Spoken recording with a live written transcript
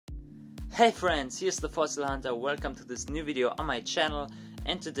Hey friends, here's the Fossil Hunter. Welcome to this new video on my channel,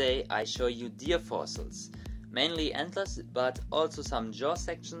 and today I show you deer fossils. Mainly antlers, but also some jaw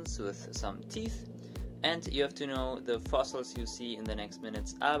sections with some teeth. And you have to know the fossils you see in the next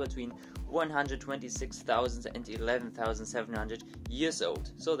minutes are between 126,000 and 11,700 years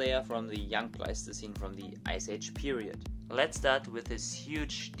old. So they are from the young Pleistocene, from the Ice Age period. Let's start with this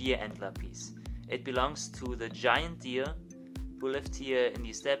huge deer antler piece. It belongs to the giant deer who lived here in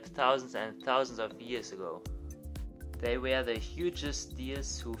the steppe thousands and thousands of years ago. They were the hugest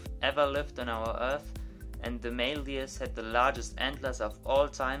deers who've ever lived on our earth, and the male deers had the largest antlers of all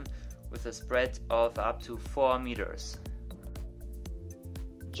time, with a spread of up to 4 meters.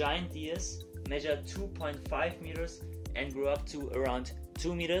 Giant deers measured 2.5 meters and grew up to around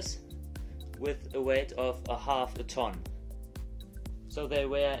 2 meters with a weight of half a ton. So they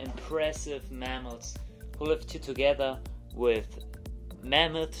were impressive mammals who lived here together with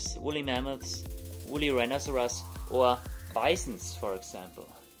mammoths, woolly rhinoceros, or bisons, for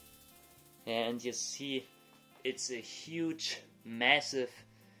example. And you see, it's a huge, massive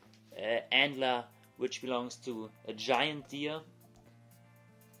antler which belongs to a giant deer.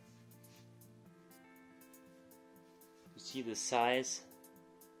 You see the size.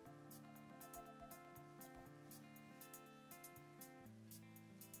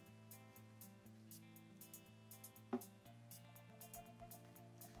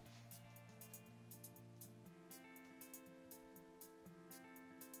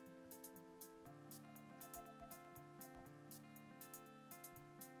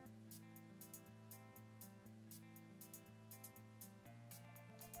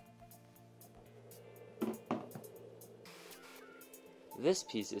 This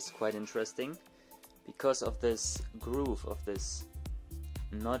piece is quite interesting because of this groove, of this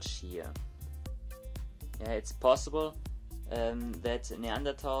notch here. Yeah, it's possible that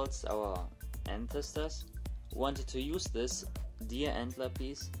Neanderthals, our ancestors, wanted to use this deer antler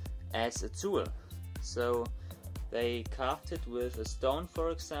piece as a tool. So they carved it with a stone,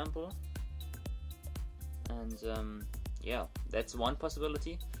 for example, and yeah, that's one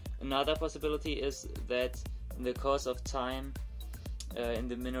possibility. Another possibility is that in the course of time, in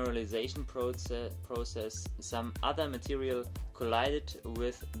the mineralization process, some other material collided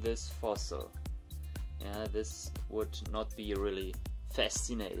with this fossil. Yeah, this would not be really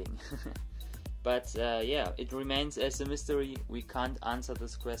fascinating. But yeah, it remains as a mystery. We can't answer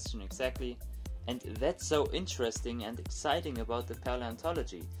this question exactly. And that's so interesting and exciting about the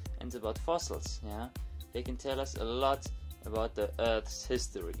paleontology and about fossils. Yeah, they can tell us a lot about the Earth's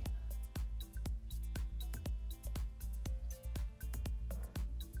history.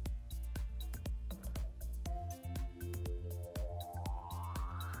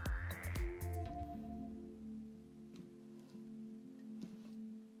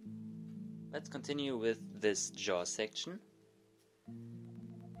 Let's continue with this jaw section.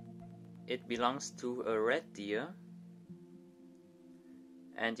 It belongs to a red deer,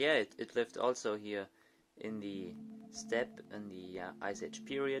 and yeah, it lived also here in the steppe in the Ice Age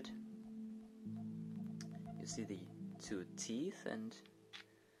period. You see the two teeth, and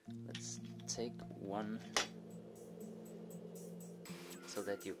let's take one so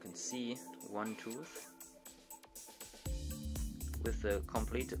that you can see one tooth with the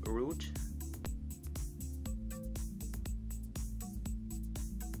complete root.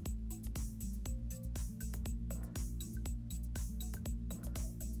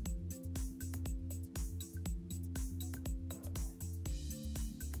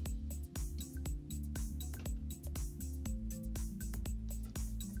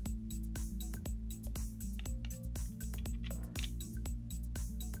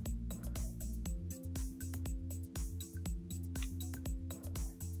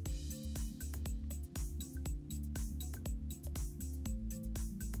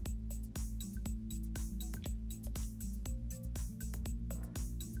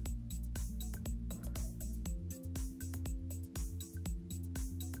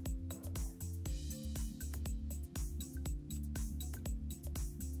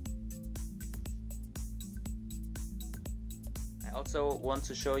 I also want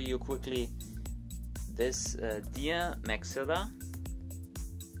to show you quickly this deer maxilla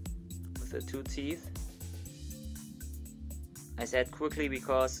with the two teeth. I said quickly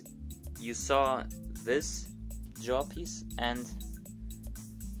because you saw this jaw piece and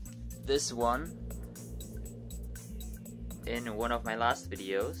this one in one of my last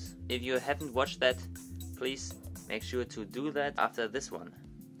videos. If you haven't watched that, please make sure to do that after this one.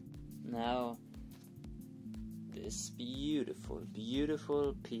 Now, this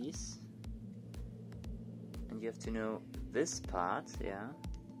beautiful piece, and you have to know this part, yeah,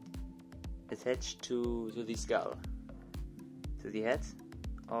 attached to the skull, to the head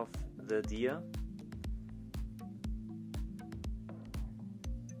of the deer.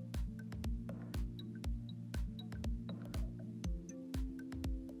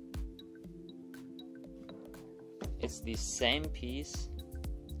 It's the same piece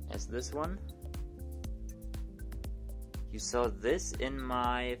as this one. You saw this in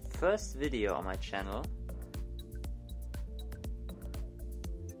my first video on my channel,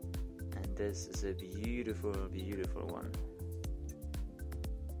 and this is a beautiful, beautiful one.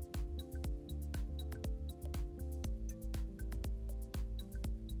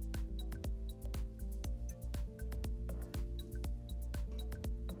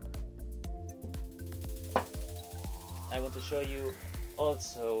 I want to show you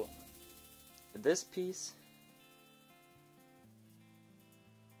also this piece.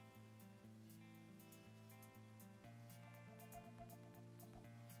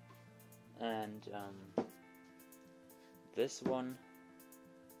 And this one.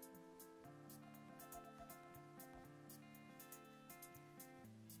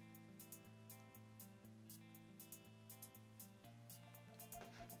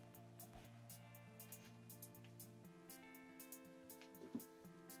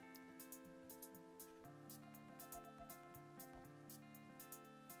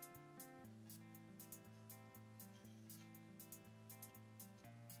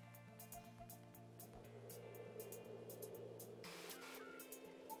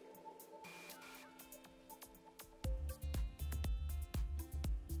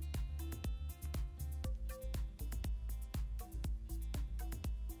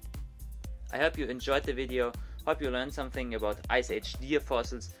 I hope you enjoyed the video, hope you learned something about Ice Age deer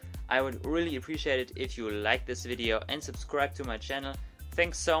fossils. I would really appreciate it if you like this video and subscribe to my channel.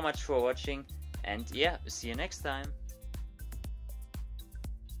 Thanks so much for watching, and yeah, see you next time.